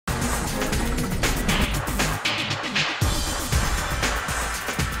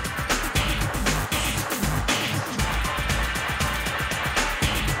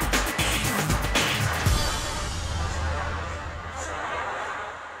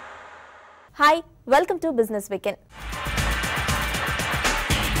Hi, welcome to Business Weekend.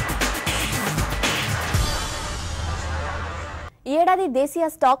 ఏడాది దేశీయ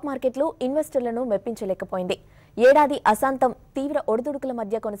stock మార్కెట్లు ఇన్వెస్టర్లను మెప్పించలేకపోయింది. ఏడాది అశాంతం తీవ్ర ఒడిదుడుకుల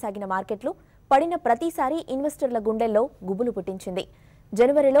మధ్య కొనసాగిన మార్కెట్లు పడిన ప్రతిసారి ఇన్వెస్టర్ల గుండెల్లో గుబులు పుట్టించింది.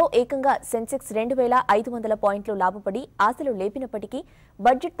 జనవరిలో ఏకంగా సెన్సెక్స్ 2500 పాయింట్లు లాభపడి ఆశలు లేపినప్పటికీ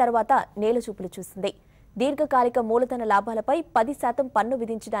బడ్జెట్ తర్వాత నేలచూపులు చూసింది. దీర్ఘకాలిక మూలధన లాభాలపై 10% పన్ను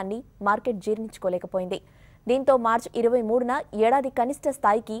విధించడాన్ని మార్కెట్ జీర్ణించుకోలేకపోయింది. దీంతో మార్చి 23న ఏడాది కనిష్ట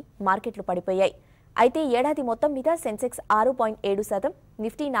స్థాయికి మార్కెట్లు పడిపోయాయి. అయితే ఏడాది మొత్తం మీద సెన్సెక్స్ 6.7%,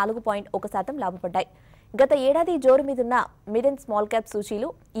 నిఫ్టీ 4.1% లాభపడ్డాయి. గత ఏడాది జోరు మీదున్న మిడ్ అండ్ స్మాల్ క్యాప్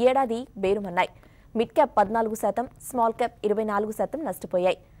సూచీలు ఈ ఏడాది బేరుమన్నాయి. Mid cap 14%, small cap 24%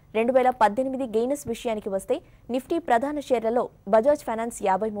 నష్టపోయాయి. 2018 gainers విషయానికి వస్తే నిఫ్టీ ప్రధాన షేర్లలో Bajaj finance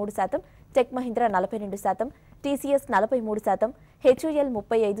 53%, tech Mahindra 42%, TCS 43%, HUL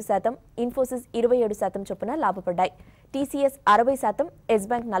 35%, Infosys 27% చొప్పున లాభపడ్డాయి. TCS 60%, yes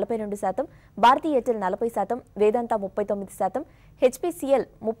bank 42%, Bharati Airtel 40%, వేదాంత 39%, హెచ్పీసీఎల్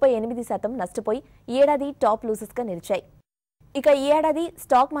 38% నష్టపోయి ఈ ఏడాది టాప్ లూజర్స్గా నిలిచాయి. ఇక ఈ ఏడాది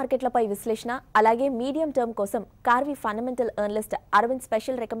స్టాక్ మార్కెట్లపై విశ్లేషణ, అలాగే మీడియం టర్మ్ కోసం Karvy fundamental analyst Arvind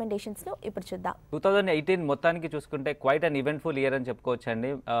special recommendations ను ఇప్పుడు చూద్దాం. 2018 మొత్తానికి చూసుకుంటే క్వైట్ అన్ ఈవెంట్ఫుల్ ఇయర్ అని చెప్పుకోవచ్చు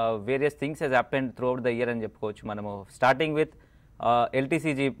అండి. Various things Hess happened through out the year అని చెప్పుకోవచ్చు. మనము స్టార్టింగ్ విత్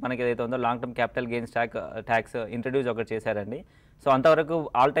ఎల్టీసీజీ మనకి ఏదైతే ఉందో long term capital gains tax introduce ఒకటి చేశారండి. సో అంతవరకు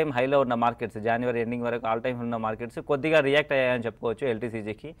ఆల్ టైమ్ హైలో ఉన్న మార్కెట్స్, జనవరి ఎండింగ్ వరకు ఆల్ టైమ్ ఉన్న మార్కెట్స్ కొద్దిగా రియాక్ట్ అయ్యాయని చెప్పుకోవచ్చు.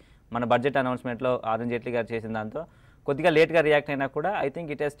 ఎల్టీసీజీకి మన బడ్జెట్ అనౌన్స్మెంట్లో అరుణ్ జైట్లీ గారు చేసిన దాంతో కొద్దిగా లేట్గా రియాక్ట్ అయినా కూడా I think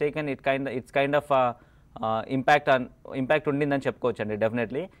it has taken it's kind of impact ఉండిందని చెప్పుకోవచ్చు అండి.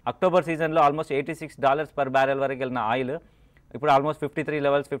 డెఫినెట్లీ అక్టోబర్ సీజన్లో ఆల్మోస్ట్ $86 పర్ బ్యారెల్ వరకు వెళ్ళిన ఆయిల్ ఇప్పుడు ఆల్మోస్ట్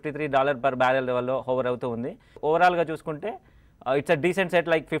 $53 పర్ బ్యారెల్ లెవెల్లో హోవర్ అవుతూ ఉంది. ఓవరాల్గా చూసుకుంటే it's a decent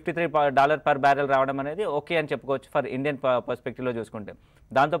set, like $53 per barrel రావడం అనేది ఓకే అని చెప్పుకోవచ్చు ఫర్ ఇండియన్ పర్స్పెక్టివ్లో చూసుకుంటే.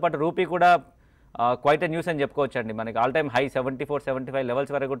 దాంతోపాటు రూపీ కూడా క్వైట్ న్యూస్ అని చెప్పుకోవచ్చు అండి. మనకి ఆల్ టైమ్ హై 74-75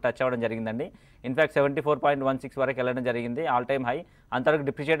 లెవెల్స్ వరకు టచ్ అవ్వడం జరిగిందండి. ఇన్ఫాక్ట్ 74.16 వరకు వెళ్ళడం జరిగింది ఆల్ టైమ్ హై. అంతవరకు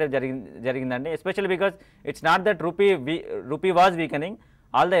డిప్రిషియేట్ జరిగిందండి. Especially because it's not that rupee was weakening,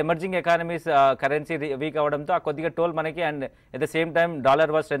 all the emerging economies currency week అవ్వడంతో ఆ కొద్దిగా టోల్ మనకి, and at the same time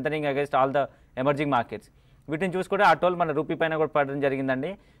dollar was strengthening against all the emerging markets. వీటిని చూసుకుంటే ఆ toll మన రూపీ పైన కూడా పడడం జరిగిందండి.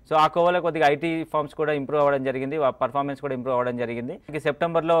 సో ఆ కోవలో కొద్దిగా ఐటీ ఫార్మ్స్ కూడా ఇంప్రూవ్ అవ్వడం జరిగింది, పర్ఫార్మెన్స్ కూడా ఇంప్రూవ్ అవ్వడం జరిగింది.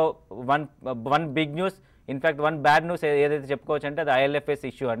 సెప్టెంబర్లో one big news, in fact one bad news ఏదైతే చెప్పుకోవచ్చు అంటే అది ఐఎల్ఎఫ్ఎస్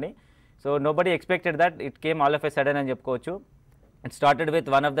ఇష్యూ అండి. So nobody expected that it came all of a sudden అని చెప్పుకోవచ్చు. It started with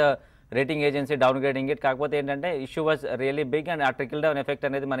one of the rating agency down grading it. కాకపోతే ఏంటంటే issue was really big, and ఆ ట్రికిల్ డౌన్ ఎఫెక్ట్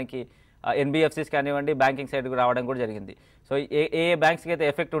అనేది మనకి NBFCs కానివ్వండి, banking side రావడం కూడా జరిగింది. సో ఏ బ్యాంక్స్కి అయితే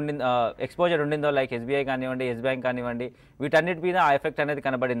ఎఫెక్ట్ ఉండిందో, ఎక్స్పోజర్ ఉండిందో, లైక్ ఎస్బీఐ కానివ్వండి, ఎస్ బ్యాంక్ కానివ్వండి, వీటన్నిటి మీద ఆ ఎఫెక్ట్ అనేది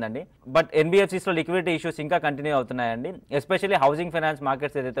కనబడిందండి. బట్ ఎన్బిఎఫ్సిస్లో లిక్విడిటీ ఇష్యూస్ ఇంకా కంటిన్యూ అవుతున్నాయండి. ఎస్పెషల్లీ హౌసింగ్ ఫైనాన్స్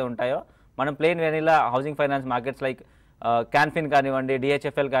మార్కెట్స్ ఏదైతే ఉంటాయో, మనం plain vanilla housing finance markets like Can Fin కానివ్వండి,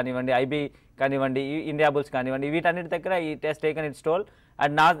 డిహెచ్ఎఫ్ఎల్ కానివ్వండి, ఐబీ కానివ్వండి, ఇండియా బుల్స్ కానివ్వండి, వీటన్నిటి దగ్గర ఈ test taken it's toll.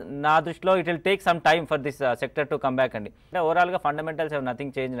 And నా దృష్టిలో it will take some time for this sector to come back అండి. అంటే ఓవరాల్గా ఫండమెంటల్స్ హ్యావ్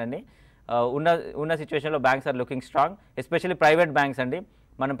నథింగ్ చేంజ్ అండి. ఉన్న సిచ్యువేషన్లో banks are looking strong, especially private banks అండి.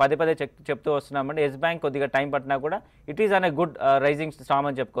 మనం పదే చెప్తూ వస్తున్నామండి. ఎస్ బ్యాంక్ కొద్దిగా టైం పట్టినా కూడా it is an a good rising storm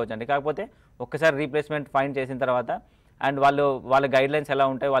అని చెప్పుకోవచ్చు అండి. కాకపోతే ఒక్కసారి రీప్లేస్మెంట్ ఫైండ్ చేసిన తర్వాత అండ్ వాళ్ళ గైడ్లైన్స్ ఎలా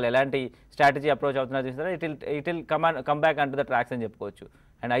ఉంటాయి, వాళ్ళు ఎలాంటి స్ట్రాటజీ అప్రోచ్ అవుతున్నారో చూస్తారో ఇట్ విల్ కమ్ బ్యాక్ అంటూ ద ట్రాక్స్ అని చెప్పుకోవచ్చు.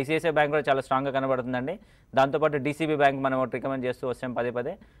 అండ్ ఐసిఐసిఐ బ్యాంక్ కూడా చాలా స్ట్రాంగ్గా కనబడుతుందండి. దాంతోపాటు డీసీబీ బ్యాంక్ మనం రికమెండ్ చేస్తూ వస్తాం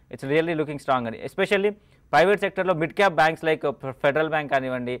పదే. ఇట్స్ రియల్లీ లుకింగ్ స్ట్రాంగ్ అండి. ఎస్పెషల్లీ ప్రైవేట్ సెక్టర్లో mid cap banks like federal bank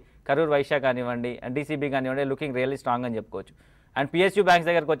కానివ్వండి, కరూర్ వైశ్య కానివ్వండి, అండ్ డీసీబీ కానివ్వండి, లుకింగ్ రియల్లీ స్ట్రాంగ్ అని చెప్పుకోవచ్చు. అండ్ పిఎస్యూ బ్యాంక్స్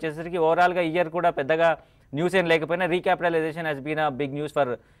దగ్గరకు వచ్చేసరికి ఓవరాల్గా ఇయర్ కూడా పెద్దగా న్యూస్ ఏం లేకపోయినా recapitalisation Hess been a big news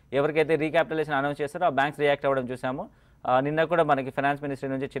for ఎవరికైతే రీక్యాపిటలైజేషన్ అనౌన్స్ చేస్తారో ఆ బ్యాంక్స్ రియాక్ట్ అవ్వడం చూసాము. నిన్న కూడా మనకి ఫైనాన్స్ మినిస్ట్రీ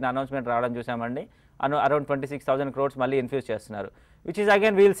నుంచి చిన్న అనౌన్స్మెంట్ రావడం చూసామండి. అరౌండ్ 26,000 crores మళ్ళీ ఇన్ఫ్యూజ్ చేస్తున్నారు, which is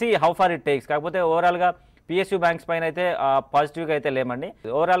again we'll see how far it takes. కాకపోతే ఓవరాల్గా పిఎస్యూ బ్యాంక్స్ పైన అయితే పాజిటివ్గా అయితే లేమండి.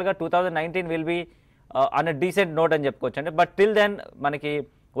 ఓవరాల్గా 2019 will be an a decent note అని చెప్పుకోవచ్చు అండి. బట్ టిల్ దెన్ మనకి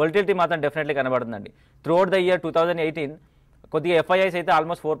వొలటిలిటీ మాత్రం definitely కనబడుతుందండి. Through out the year 2018 కొద్దిగా ఎఫ్ఐఐస్ అయితే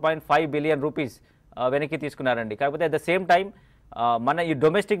ఆల్మోస్ట్ 4.5 బిలియన్ రూపీస్ వెనక్కి తీసుకున్నారండి. కాకపోతే అట్ ద సేమ్ టైం మన ఈ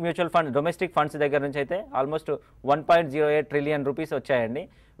డొమెస్టిక్ ఫండ్స్ దగ్గర నుంచి అయితే ఆల్మోస్ట్ 1.08 ట్రిలియన్ రూపీస్ వచ్చాయండి,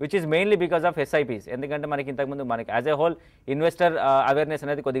 which is mainly because of SIPs. ఎందుకంటే మనకి ఇంతకుముందు మనకి as a whole investor awareness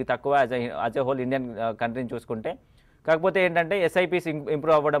అనేది కొద్దిగా తక్కువ యాజ్ ఎ హోల్ ఇండియన్ కంట్రీని చూసుకుంటే. కాకపోతే ఏంటంటే ఎస్ఐపీస్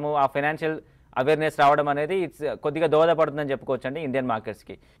ఇంప్రూవ్ అవ్వడము, ఆ ఫైనాన్షియల్ అవేర్నెస్ రావడం అనేది ఇట్స్ కొద్దిగా దోహదపడుతుందని చెప్పుకోవచ్చు అండి ఇండియన్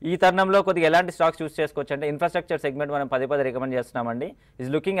మార్కెట్స్కి. ఈ తరుణంలో కొద్దిగా ఎలాంటి స్టాక్స్ చూస్ చేసుకోవచ్చు అంటే ఇన్ఫ్రాస్ట్రక్చర్ సెగ్మెంట్ మనం పదే రికమెండ్ చేస్తున్నామండి.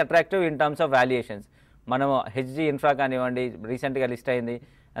 Is looking attractive in terms of valuations. మనం హెచ్జీ ఇన్ఫ్రా కానివ్వండి రీసెంట్గా లిస్ట్ అయింది,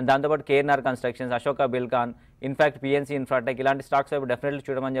 అండ్ దాంతోపాటు KNR constructions, Ashoka బిల్కాన్, in fact PNC Infratech ఇలాంటి స్టాక్స్ వైపు డెఫినెట్లీ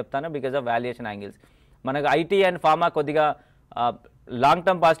చూడమని చెప్తాను బికాస్ ఆఫ్ వాల్యుయేషన్ యాంగిల్స్. మనకు ఐటీ అండ్ ఫార్మా కొద్దిగా లాంగ్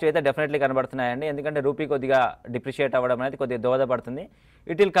టర్మ్ పాజిటివ్ అయితే డెఫినెట్లీ కనబడుతున్నాయండి, ఎందుకంటే రూపీ కొద్దిగా డిప్రిషియేట్ అవ్వడం అనేది కొద్దిగా దోహదపడుతుంది.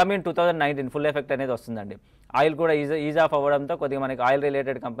 It will come in 2019 full effect అనేది వస్తుందండి. ఆయిల్ కూడా ఈజ్ ఆఫ్ అవ్వడంతో కొద్దిగా మనకి ఆయిల్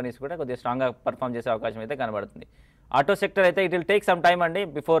రిలేటెడ్ కంపెనీస్ కూడా కొద్దిగా స్ట్రాంగ్గా పర్ఫామ్ చేసే అవకాశం అయితే కనబడుతుంది. ఆటో సెక్టర్ అయితే it will take some time అండి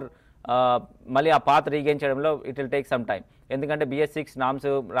బిఫోర్ మళ్ళీ ఆ పాత్ రీగెయిన్ చేయడంలో it will take some time, ఎందుకంటే BS6 నామ్స్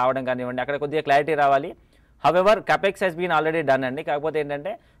రావడం కానివ్వండి అక్కడ కొద్దిగా క్లారిటీ రావాలి. However capex has been already done అండి, కాకపోతే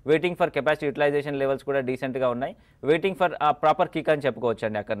ఏంటంటే waiting for capacity utilisation levels కూడా డీసెంట్గా ఉన్నాయి, వెయిటింగ్ ఫర్ ప్రాపర్ కిక్ అని చెప్పుకోవచ్చు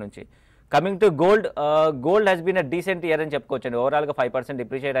అండి. అక్కడ నుంచి coming to gold, gold has been a decent year అని చెప్పుకోవచ్చు అండి. ఓవరాల్గా 5%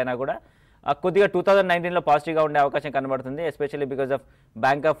 డిప్రిషియేట్ అయినా కూడా కొద్దిగా 2019లో పాజిటివ్గా ఉండే అవకాశం కనబడుతుంది, especially because of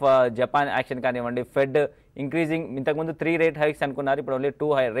bank of Japan action కానివ్వండి, ఫెడ్ ఇంక్రీజింగ్, ఇంతకుముందు 3 రేట్ హైక్స్ అనుకున్నారు, ఇప్పుడు ఓన్లీ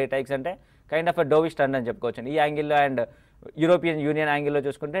 2 రేట్ హైక్స్, అంటే kind of a dovish turn అని చెప్పుకోవచ్చు. ఈ యాంగిల్లో అండ్ యూరోపియన్ యూనియన్ యాంగిల్లో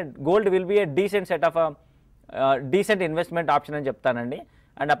చూసుకుంటే gold will be a decent set of decent investment option అని చెప్తానండి.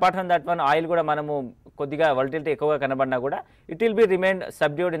 And apart from that one oil కూడా మనము కొద్దిగా వోలటిలిటీ ఎక్కువగా కనబడినా కూడా it will be remain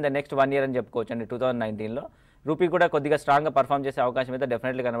subdued in the next 1 year అని చెప్పుకోవచ్చు అండి. 2019లో రూపీ కూడా కొద్దిగా స్ట్రాంగ్గా పర్ఫామ్ చేసే అవకాశం అయితే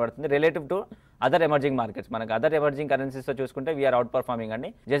డెఫినెట్లీ కనబడుతుంది relative to other emerging markets. మనకు అదర్ ఎమర్జింగ్ కరెన్సీస్తో చూసుకుంటే వీఆర్ అవుట్ పర్ఫార్మింగ్ అండి,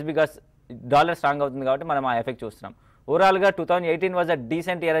 జస్ట్ బికాస్ డాలర్ స్ట్రాంగ్ అవుతుంది కాబట్టి మనం ఆ ఎఫెక్ట్ చూస్తున్నాం. ఓవరాల్గా 2018 వాజ్ అ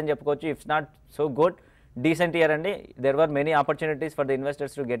డీసెంట్ ఇయర్ అని చెప్పుకోవచ్చు, it's not so good, decent year అండి. There were many opportunities for the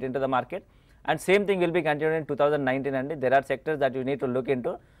investors to get in to the market, and same thing will be continued in 2019 and there are sectors that you need to look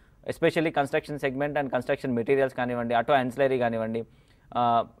into, especially construction segment and construction materials కానివ్వండి, auto ancillary కానివ్వండి,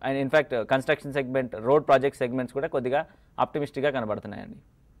 and in fact construction segment, road project segments కూడా కొద్దిగా ఆప్టిమిస్టిక్గా కనబడుతున్నాయండి.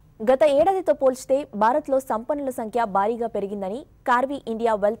 గత ఏడాదితో పోల్చితే భారత్లో సంపన్నుల సంఖ్య భారీగా పెరిగిందని కార్వి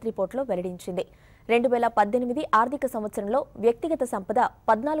ఇండియా వెల్త్ రిపోర్ట్లో వెల్లడించింది. 2018 ఆర్థిక సంవత్సరంలో వ్యక్తిగత సంపద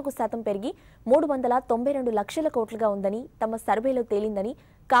 14% పెరిగి 392 లక్షల కోట్లుగా ఉందని తమ సర్వేలో తేలిందని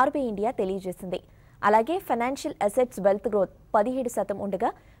కార్వి ఇండియా తెలియజేసింది. అలాగే ఫైనాన్షియల్ అసెట్స్ వెల్త్ గ్రోత్ 17% ఉండగా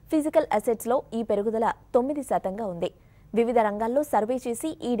ఫిజికల్ అసెట్స్లో ఈ పెరుగుదల 9%గా ఉంది. వివిధ రంగాల్లో సర్వే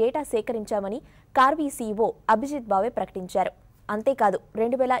చేసి ఈ డేటా సేకరించామని కార్వి CEO అభిజిత్ బావే ప్రకటించారు. అంతేకాదు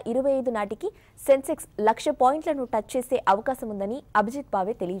 2025 నాటికి సెన్సెక్స్ 1,00,000 పాయింట్లను టచ్ చేసే అవకాశం ఉందని అభిజిత్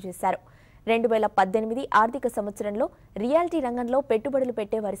బావే తెలియజేశారు. 2018 ఆర్థిక సంవత్సరంలో రియాలిటీ రంగంలో పెట్టుబడులు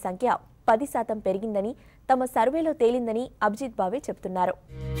పెట్టే వారి సంఖ్య 10% పెరిగిందని తమ సర్వేలో తేలిందని అభిజిత్ బావే చెబుతున్నారు.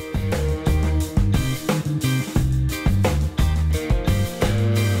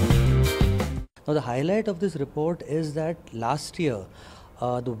 Now the highlight of this report is that last year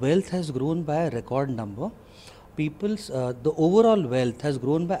the wealth has grown by a record number. The overall wealth has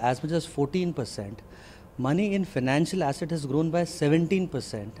grown by as much as 14%. Money in financial asset has grown by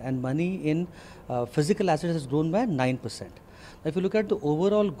 17% and money in physical assets has grown by 9%. Now, if you look at the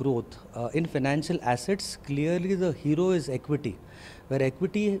overall growth in financial assets, clearly the hero is equity, where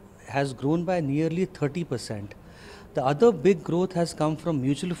equity has grown by nearly 30%. The other big growth has come from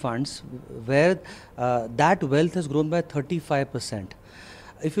mutual funds, where that wealth has grown by 35%.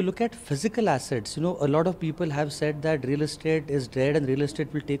 If you look at physical assets, you know, a lot of people have said that real estate is dead and real estate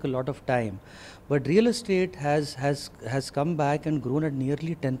will take a lot of time. But real estate has come back and grown at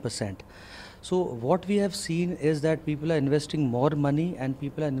nearly 10%. So what we have seen is that people are investing more money and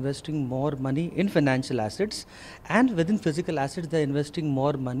people are investing more money in financial assets, and within physical assets they are investing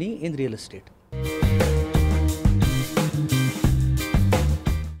more money in real estate.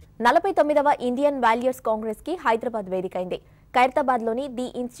 49వ Indian వాల్యూర్స్ Congress కి Hyderabad వేదికైంది. ఖైరతాబాద్లోని the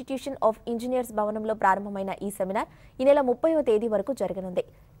institution of engineers భవనంలో ప్రారంభమైన ఈ seminar ఈ నెల 30వ తేదీ వరకు జరగనుంది.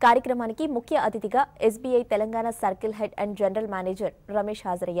 కార్యక్రమానికి ముఖ్య అతిథిగా SBI Telangana circle head and general manager Ramesh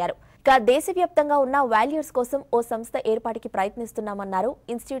హాజరయ్యారు. దేశవ్యాప్తంగా ఉన్న వాల్యూర్స్ కోసం ఓ సంస్థ ఏర్పాటుకి ప్రయత్నిస్తున్నామన్నారు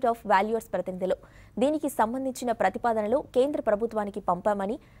ఇన్స్టిట్యూట్ ఆఫ్ వాల్యూర్స్ ప్రతినిధులు. దీనికి సంబంధించిన ప్రతిపాదనలు కేంద్ర ప్రభుత్వానికి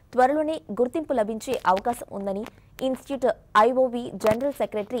పంపామని, త్వరలోనే గుర్తింపు లభించే అవకాశం ఉందని institute IOV general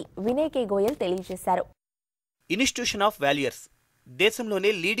secretary Vinay కే గోయల్ తెలియజేశారు. ఇన్స్టిట్యూషన్ ఆఫ్ వాల్యూయర్స్ దేశంలోనే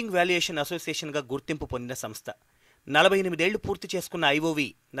లీడింగ్ వాల్యుయేషన్ అసోసియేషన్గా గుర్తింపు పొందిన సంస్థ. 48 ఏళ్లు పూర్తి చేసుకున్న IOV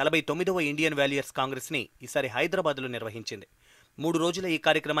 49వ ఇండియన్ వాల్యూయర్స్ కాంగ్రెస్ని ఈసారి హైదరాబాద్లో నిర్వహించింది. 3 రోజుల ఈ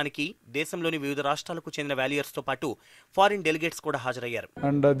కార్యక్రమానికి దేశంలోని వివిధ రాష్ట్రాలకు చెందిన వాల్యూయర్స్తో పాటు ఫారిన్ డెలిగేట్స్ కూడా హాజరయ్యారు.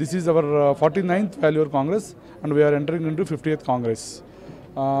 And this is our 49th Valuer Congress and we are entering into 50th Congress.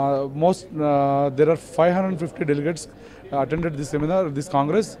 There are 550 delegates attended this seminar, this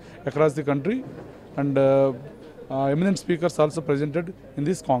Congress across the country, and eminent speakers also presented in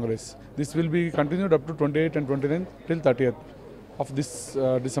this Congress. This will be continued up to 28 and 29 till 30th of this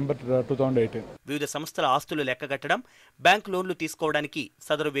December 2018. వివిధ సంస్థల ఆస్తులు లెక్కగట్టడం, bank లోన్లు తీసుకోవడానికి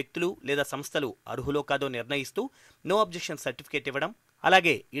సదరు వ్యక్తులు లేదా సంస్థలు అర్హులో కాదో నిర్ణయిస్తూ నో అబ్జెక్షన్ సర్టిఫికేట్ ఇవ్వడం,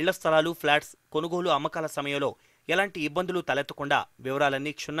 అలాగే ఇళ్ల స్థలాలు, ఫ్లాట్స్ కొనుగోలు, అమ్మకాల సమయంలో ఎలాంటి ఇబ్బందులు తలెత్తకుండా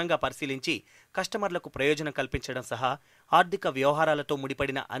వివరాలన్నీ క్షుణ్ణంగా పరిశీలించి కస్టమర్లకు ప్రయోజనం కల్పించడం సహా ఆర్థిక వ్యవహారాలతో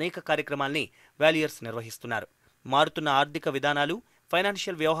ముడిపడిన అనేక కార్యక్రమాల్ని వాల్యుయర్స్ నిర్వహిస్తున్నారు. మారుతున్న ఆర్థిక విధానాలు,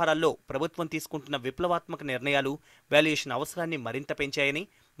 ఫైనాన్షియల్ వ్యవహారాల్లో ప్రభుత్వం తీసుకుంటున్న విప్లవాత్మక నిర్ణయాలు వాల్యుయేషన్ అవసరాన్ని మరింత పెంచాయని,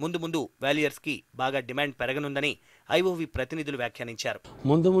 ముందు వాల్యుయర్స్కి బాగా డిమాండ్ పెరగనుందని ఐఓవి ప్రతినిధులు వ్యాఖ్యానించారు.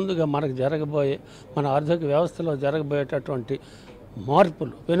 ముందుగా మనకు జరగబోయే మన ఆర్థిక వ్యవస్థలో జరగబోయేటటువంటి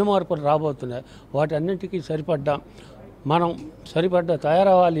పెను మార్పులు రాబోతున్నాయి. వాటి అన్నింటికీ మనం సరిపడ్డ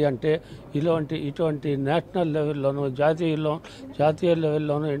తయారవ్వాలి అంటే ఇటువంటి నేషనల్ లెవెల్లోనూ, జాతీయ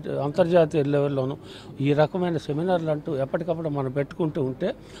లెవెల్లోనూ, అంతర్జాతీయ లెవెల్లోనూ ఈ రకమైన సెమినార్లు అంటూ ఎప్పటికప్పుడు మనం పెట్టుకుంటూ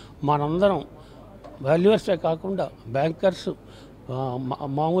ఉంటే మనందరం వాల్యుయర్సే కాకుండా బ్యాంకర్స్,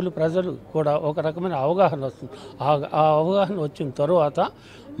 మామూలు ప్రజలు కూడా ఒక రకమైన అవగాహన వస్తుంది. ఆ అవగాహన వచ్చిన తరువాత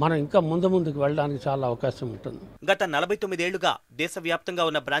మనం ఇంకా ముందుకు వెళ్ళడానికి చాలా అవకాశం ఉంటుంది. గత 49 ఏళ్లుగా దేశవ్యాప్తంగా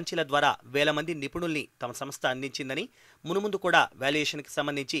ఉన్న బ్రాంచీల ద్వారా వేల మంది నిపుణుల్ని తమ సంస్థ అందించిందని, మునుముందు కూడా వాల్యుయేషన్కి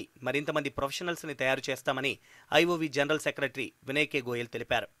సంబంధించి మరింత మంది ప్రొఫెషనల్స్ని తయారు చేస్తామని ఐఓవి జనరల్ సెక్రటరీ వినయ్ కే గోయల్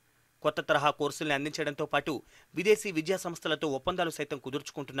తెలిపారు. కొత్త తరహా కోర్సుల్ని అందించడంతో పాటు విదేశీ విద్యా సంస్థలతో ఒప్పందాలు సైతం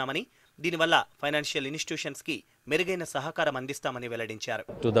కుదుర్చుకుంటున్నామని, దీనివల్ల ఫైనాన్షియల్ ఇన్స్టిట్యూషన్స్కి మెరుగైన సహకారం అందిస్తామని వెల్లడించారు.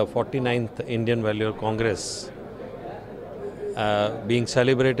 To the 49th Indian Valuer Congress being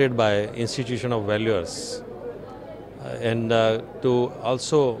celebrated by Institution of Valuers and to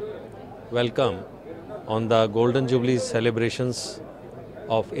also welcome on the Golden Jubilee celebrations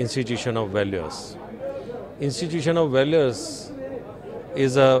of Institution of Valuers. Institution of Valuers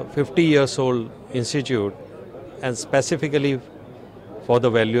is a 50 years old institute and specifically for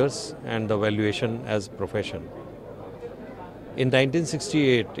the valuers and the valuation as profession. In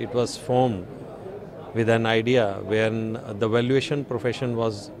 1968 it was formed with an idea when the valuation profession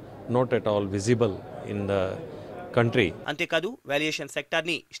was not at all visible in the country. అంతేకాదు valuation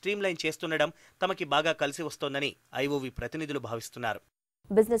సెక్టార్ని streamline చేస్తుండడం తమకి బాగా కలిసి వస్తోందని IOV ప్రతినిధులు భావిస్తున్నారు.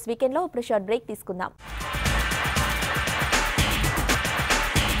 Business వీకెండ్లో ఇప్పుడు short break తీసుకుందాం.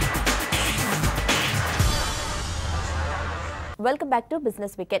 Welcome back to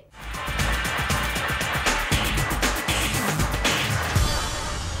business weekend.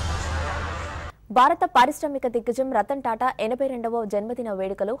 భారత పారిశ్రామిక దిగ్గజం రతన్ టాటా 82వ జన్మదిన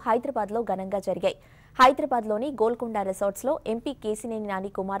వేడుకలు హైదరాబాద్లో ఘనంగా జరిగాయి. హైదరాబాద్లోని గోల్కొండ రిసార్ట్స్లో ఎంపీ కేసినేని నాని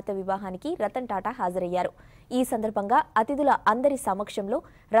కుమార్తె వివాహానికి రతన్ టాటా హాజరయ్యారు. ఈ సందర్భంగా అతిథుల అందరి సమక్షంలో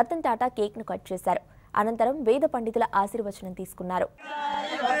రతన్ టాటా కేక్ను కట్ చేశారు. అనంతరం వేద పండితుల ఆశీర్వచనం తీసుకున్నారు.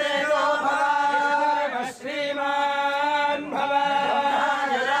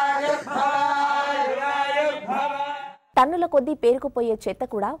 టన్నుల కొద్దీ పేరుకుపోయే చెత్త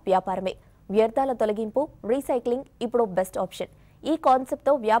కూడా వ్యాపారమే. వ్యర్థాల తొలగింపు, రీసైక్లింగ్ ఇప్పుడు బెస్ట్ ఆప్షన్. ఈ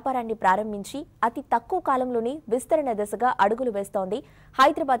కాన్సెప్ట్తో వ్యాపారాన్ని ప్రారంభించి అతి తక్కువ కాలంలోనే విస్తరణ దిశగా అడుగులు వేస్తోంది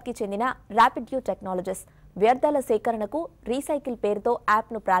హైదరాబాద్కి చెందిన ర్యాపిడ్ యూ టెక్నాలజీస్. వ్యర్థాల సేకరణకు రీసైకిల్ పేరుతో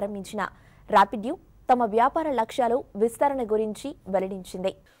యాప్ను ప్రారంభించిన ర్యాపిడ్ యూ తమ వ్యాపార లక్ష్యాలు, విస్తరణ గురించి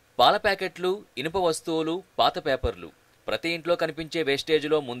వెల్లడించింది. పాల ప్యాకెట్లు, ఇనుప వస్తువులు, పాత పేపర్లు, ప్రతి ఇంట్లో కనిపించే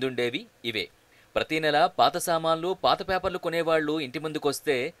వేస్టేజ్లో ముందుండేవి ఇవే. ప్రతి నెల పాత సామాన్లు, పాత పేపర్లు కొనేవాళ్లు ఇంటి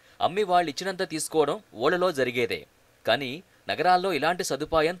ముందుకొస్తే అమ్మి వాళ్ళు ఇచ్చినంత తీసుకోవడం ఓళ్ళలో జరిగేదే. కానీ నగరాల్లో ఇలాంటి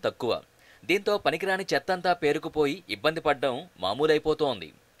సదుపాయం తక్కువ. దీంతో పనికిరాని చెత్తంతా పేరుకుపోయి ఇబ్బంది పడ్డం మామూలైపోతోంది.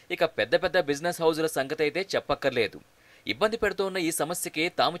 ఇక పెద్ద పెద్ద బిజినెస్ హౌజుల సంగతైతే చెప్పక్కర్లేదు. ఇబ్బంది పెడుతోన్న ఈ సమస్యకి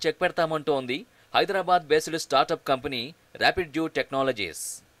తాము check పెడతామంటోంది Hyderabad based startup company rapid you technologies.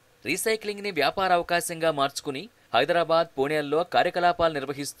 రీసైక్లింగ్ని వ్యాపార అవకాశంగా మార్చుకుని హైదరాబాద్, పూణేల్లో కార్యకలాపాలు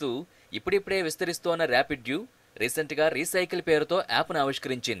నిర్వహిస్తూ ఇప్పుడిప్పుడే విస్తరిస్తోన్న ర్యాపిడ్ యూ రీసెంట్గా రీసైకిల్ పేరుతో యాప్ను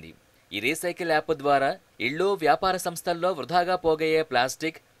ఆవిష్కరించింది. ఈ రీసైకిల్ యాప్ ద్వారా ఇళ్ళు, వ్యాపార సంస్థల్లో వృధాగా పోగయ్యే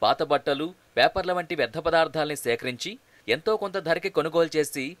ప్లాస్టిక్, పాత బట్టలు, పేపర్ల వంటి వ్యర్థ పదార్థాల్ని సేకరించి ఎంతో కొంత ధరకి కొనుగోలు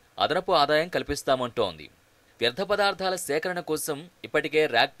చేసి అదనపు ఆదాయం కల్పిస్తామంటోంది. వ్యర్థ పదార్థాల సేకరణ కోసం ఇప్పటికే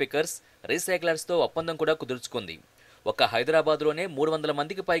ర్యాక్ పికర్స్, రీసైక్లర్స్తో ఒప్పందం కూడా కుదుర్చుకుంది. ఒక్క హైదరాబాద్లోనే 300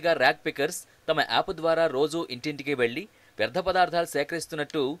 మందికి పైగా ర్యాక్ పికర్స్ తమ యాప్ ద్వారా రోజూ ఇంటింటికి వెళ్లి వ్యర్థ పదార్థాలు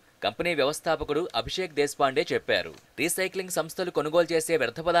సేకరిస్తున్నట్టు కంపెనీ వ్యవస్థాపకుడు అభిషేక్ దేశపాండే చెప్పారు. రీసైక్లింగ్ సంస్థలు కొనుగోలు చేసే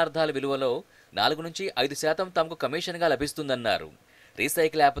వ్యర్థ పదార్థాల విలువలో 4 నుంచి 5% తమకు కమిషన్గా లభిస్తుందన్నారు.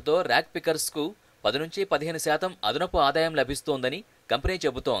 రీసైకిల్ యాప్తో ర్యాక్ పికర్స్కు 10 నుంచి 15% అదనపు ఆదాయం లభిస్తోందని కంపెనీ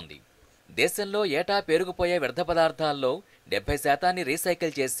చెబుతోంది. దేశంలో ఏటా పేరుకుపోయే వ్యర్థ పదార్థాల్లో 70%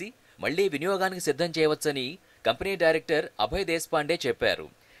 రీసైకిల్ చేసి మళ్లీ వినియోగానికి సిద్ధం చేయవచ్చని కంపెనీ డైరెక్టర్ అభయ్ దేశపాండే చెప్పారు.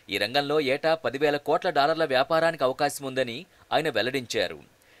 ఈ రంగంలో ఏటా 10,000 కోట్ల డాలర్ల వ్యాపారానికి అవకాశం ఉందని ఆయన వెల్లడించారు.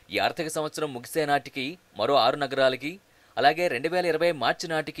 ఈ ఆర్థిక సంవత్సరం ముగిసే నాటికి మరో 6 నగరాలకి, అలాగే 2020 మార్చి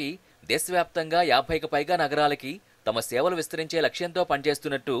నాటికి దేశవ్యాప్తంగా 50కి పైగా నగరాలకి తమ సేవలు విస్తరించే లక్ష్యంతో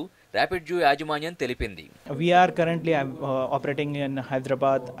పనిచేస్తున్నట్టు ర్యాపిడ్ వ్యూ యాజమాన్యం తెలిపింది. We are currently operating in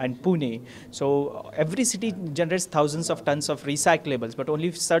Hyderabad and Pune. So every city generates thousands of tons of recyclables, but only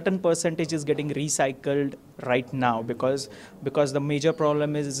certain percentage is getting recycled right now because the major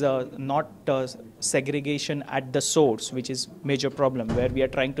problem is not segregation at the source, which is major problem where we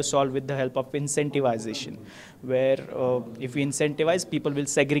are trying to solve with the help of incentivization, where if we incentivize, people will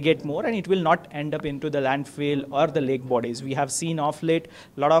segregate more and it will not end up into the landfill or the lake bodies. We have seen of late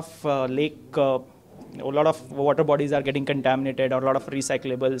a lot of a lot of water bodies are getting contaminated, or a lot of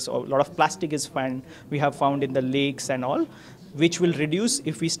recyclables, or a lot of plastic is we have found in the lakes and all, which will reduce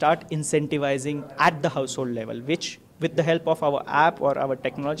if we start incentivizing at the household level, which with the help of our app or our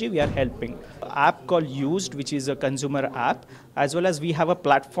technology we are helping. App called Used, which is a consumer app, as well as we have a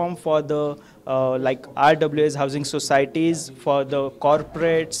platform for the like RWAs, housing societies, for the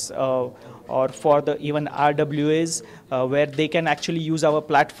corporates, or for the even RWAs, where they can actually use our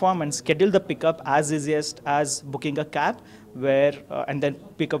platform and schedule the pickup as easiest as booking a cab, where and then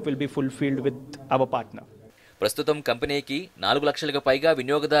pickup will be fulfilled with our partner. ప్రస్తుతం కంపెనీకి 4 లక్షలకు పైగా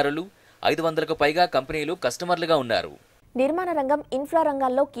వినియోగదారులు, 500కు పైగా కంపెనీలు కస్టమర్లుగా ఉన్నారు. నిర్మాణ రంగం, ఇన్ఫ్రా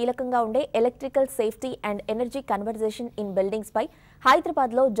రంగాల్లో కీలకంగా ఉండే electrical safety and energy conversation in buildings పై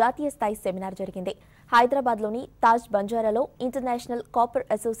హైదరాబాద్లో జాతీయ స్థాయి సెమినార్ జరిగింది. హైదరాబాద్లోని Taj బంజారాలో international copper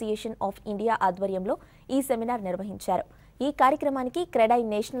association of India ఆధ్వర్యంలో ఈ సెమినార్ నిర్వహించారు. ఈ కార్యక్రమానికి క్రెడై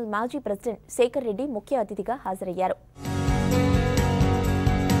నేషనల్ మాజీ ప్రెసిడెంట్ శేఖర్ రెడ్డి ముఖ్య అతిథిగా హాజరయ్యారు.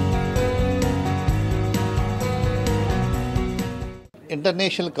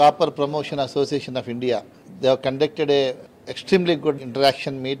 International Copper Promotion Association of India, they have conducted a extremely good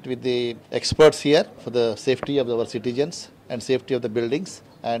interaction meet with the experts here for the safety of our citizens and safety of the buildings,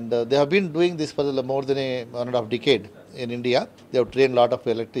 and they have been doing this for more than 1.5 decade in India. They have trained a lot of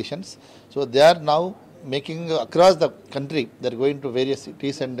electricians, so they are now making across the country, they are going to various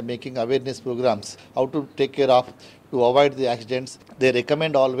cities and making awareness programs how to take care of, to avoid the accidents. They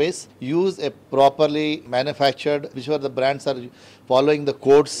recommend always use a properly manufactured, whichever the brands are following the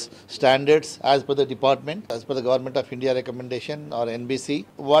codes, standards as per the department, as per the Government of India recommendation or NBC,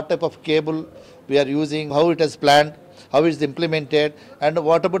 what type of cable we are using, how it is planned, how it is implemented, and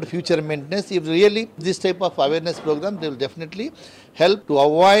what about future maintenance. If really this type of awareness program, they will definitely help to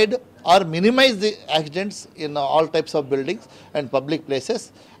avoid or minimize the accidents in all types of buildings and public places.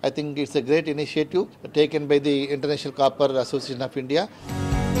 I think it's a great initiative taken by the International Copper Association of India.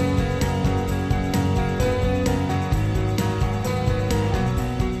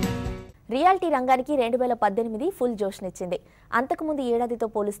 Reality రంగానికి 2018 full జోష్నిచ్చింది. అంతకుముందు ఏడాదితో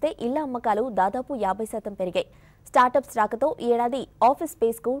పోలిస్తే ఇళ్ల అమ్మకాలు దాదాపు 50% పెరిగాయి. Startups రాకతో ఈ ఏడాది ఆఫీస్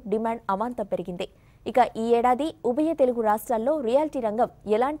స్పేస్కు డిమాండ్ అమాంతం పెరిగింది. ఇక ఈ ఏడాది ఉభయ తెలుగు రాష్ట్రాల్లో రియాలిటీ రంగం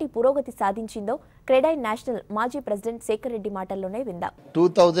ఎలాంటి పురోగతి సాధించిందో క్రెడై నేషనల్ మాజీ ప్రెసిడెంట్ శేఖర్ రెడ్డి మాటల్లోనే విందాం.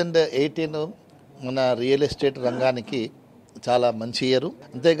 2018 మన రియల్ ఎస్టేట్ రంగానికి చాలా మంచి ఇయర్.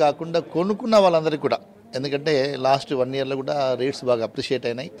 అంతేకాకుండా కొనుక్కున్న వాళ్ళందరికీ కూడా, ఎందుకంటే లాస్ట్ 1 yearలో కూడా రేట్స్ బాగా అప్రిషియేట్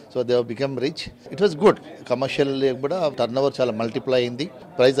అయినాయి. So they have become rich. It was good. Commercial కూడా టర్న్ ఓవర్ చాలా మల్టిప్లై అయింది,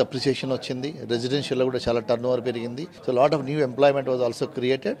 ప్రైస్ అప్రిషియేషన్ వచ్చింది, రెసిడెన్షియల్లో కూడా చాలా టర్న్ ఓవర్ పెరిగింది. So lot of new employment was also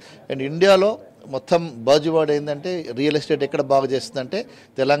created. And ఇండియాలో మొత్తం బజ్వర్డ్ ఏంటంటే రియల్ ఎస్టేట్ ఎక్కడ బాగా చేస్తుందంటే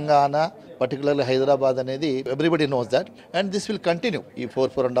తెలంగాణ, పర్టికులర్లీ హైదరాబాద్ అనేది everybody knows that, and this will continue. ఈ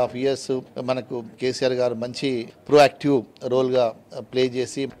 4.5 years మనకు కేసీఆర్ గారు మంచి ప్రోయాక్టివ్ రోల్గా ప్లే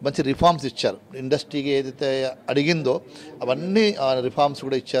చేసి మంచి రిఫార్మ్స్ ఇచ్చారు. ఇండస్ట్రీకి ఏదైతే అడిగిందో అవన్నీ రిఫార్మ్స్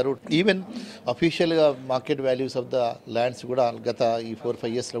కూడా ఇచ్చారు. ఈవెన్ అఫీషియల్గా market values of the lands కూడా గత ఈ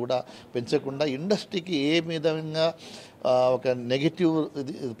 4-5 yearsలో కూడా పెంచకుండా ఇండస్ట్రీకి ఏ విధంగా ఒక నెగిటివ్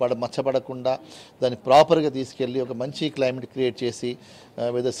మచ్చపడకుండా దాన్ని ప్రాపర్గా తీసుకెళ్ళి ఒక మంచి క్లైమేట్ క్రియేట్ చేసి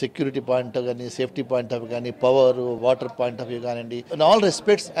విత్ సెక్యూరిటీ పాయింట్ కానీ, సేఫ్టీ పాయింట్ ఆఫ్ కానీ, power, water point of view కానివ్వండి, in all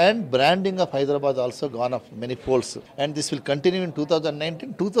respects. And branding of Hyderabad also gone of many folds. And this will continue in 2019.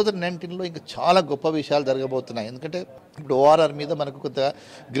 2019లో ఇంకా చాలా గొప్ప విషయాలు జరగబోతున్నాయి. ఎందుకంటే ఇప్పుడు ఓఆర్ఆర్ మీద మనకు కొంత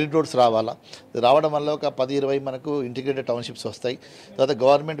గ్రిడ్ రోడ్స్ రావడం వల్ల ఒక 10-20 మనకు ఇంటిగ్రేటెడ్ టౌన్షిప్స్ వస్తాయి. తర్వాత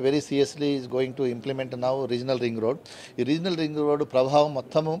government very seriously is going to implement now regional ring road. ఈ రీజనల్ రింగ్ రోడ్ ప్రభావం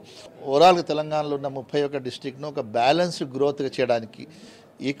మొత్తము ఓవరాల్గా తెలంగాణలో ఉన్న 31 డిస్ట్రిక్ట్ను ఒక బ్యాలెన్స్డ్ గ్రోత్గా చేయడానికి,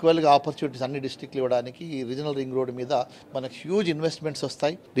 ఈక్వల్గా ఆపర్చునిటీస్ అన్ని డిస్ట్రిక్ట్లు ఇవ్వడానికి ఈ రీజనల్ రింగ్ రోడ్ మీద మనకు హ్యూజ్ ఇన్వెస్ట్మెంట్స్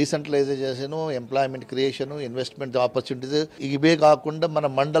వస్తాయి. Decentralisation, employment creation, investment opportunities. ఇవే కాకుండా మన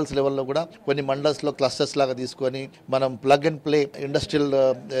మండల్స్ లెవెల్లో కూడా కొన్ని మండల్స్లో క్లస్టర్స్ లాగా తీసుకొని మనం plug and play industrial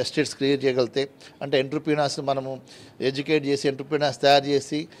estates create చేయగలిగితే, అంటే ఎంటర్ప్రీనర్స్ మనము ఎడ్యుకేట్ చేసి ఎంటర్ప్రీనర్స్ తయారు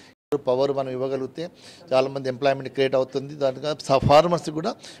చేసి పవర్ మనం ఇవ్వగలిగితే చాలామంది ఎంప్లాయ్మెంట్ క్రియేట్ అవుతుంది. దానిగా ఫార్మర్స్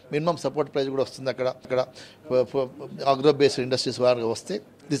కూడా మినిమం సపోర్ట్ ప్రైస్ కూడా వస్తుంది. అక్కడ అగ్రో బేస్డ్ ఇండస్ట్రీస్ వారికి వస్తే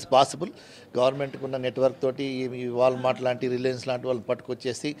దిస్ పాసిబుల్. గవర్నమెంట్కి ఉన్న నెట్వర్క్ తోటి ఈ వాల్మార్ట్ లాంటి రిలయన్స్ లాంటి వాళ్ళు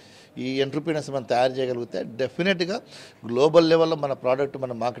పట్టుకొచ్చేసి ఈ ఎంటర్ప్రీనర్స్ మనం తయారు చేయగలిగితే డెఫినెట్గా గ్లోబల్ లెవెల్లో మన ప్రోడక్ట్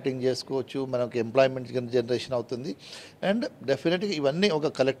మనం మార్కెటింగ్ చేసుకోవచ్చు, మనకు ఎంప్లాయ్మెంట్ జనరేషన్ అవుతుంది. అండ్ డెఫినెట్గా ఇవన్నీ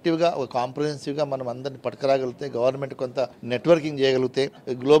ఒక కలెక్టివ్గా ఒక కాంప్రహెన్సివ్గా మనం అందరినీ పట్టుకురాగలిగితే, గవర్నమెంట్ కొంత నెట్వర్కింగ్ చేయగలిగితే,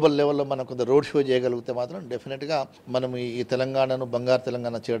 గ్లోబల్ లెవెల్లో మనం కొంత రోడ్ షో చేయగలిగితే మాత్రం డెఫినెట్గా మనం ఈ తెలంగాణను బంగారు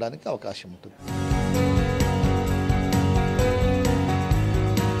తెలంగాణ చేయడానికి అవకాశం ఉంటుంది.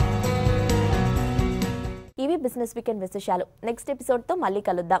 ఇవి బిజినెస్ వీకెండ్ విశేషాలు. నెక్స్ట్ ఎపిసోడ్తో మళ్ళీ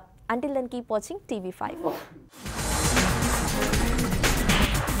కలుద్దాం. Until then keep watching TV5.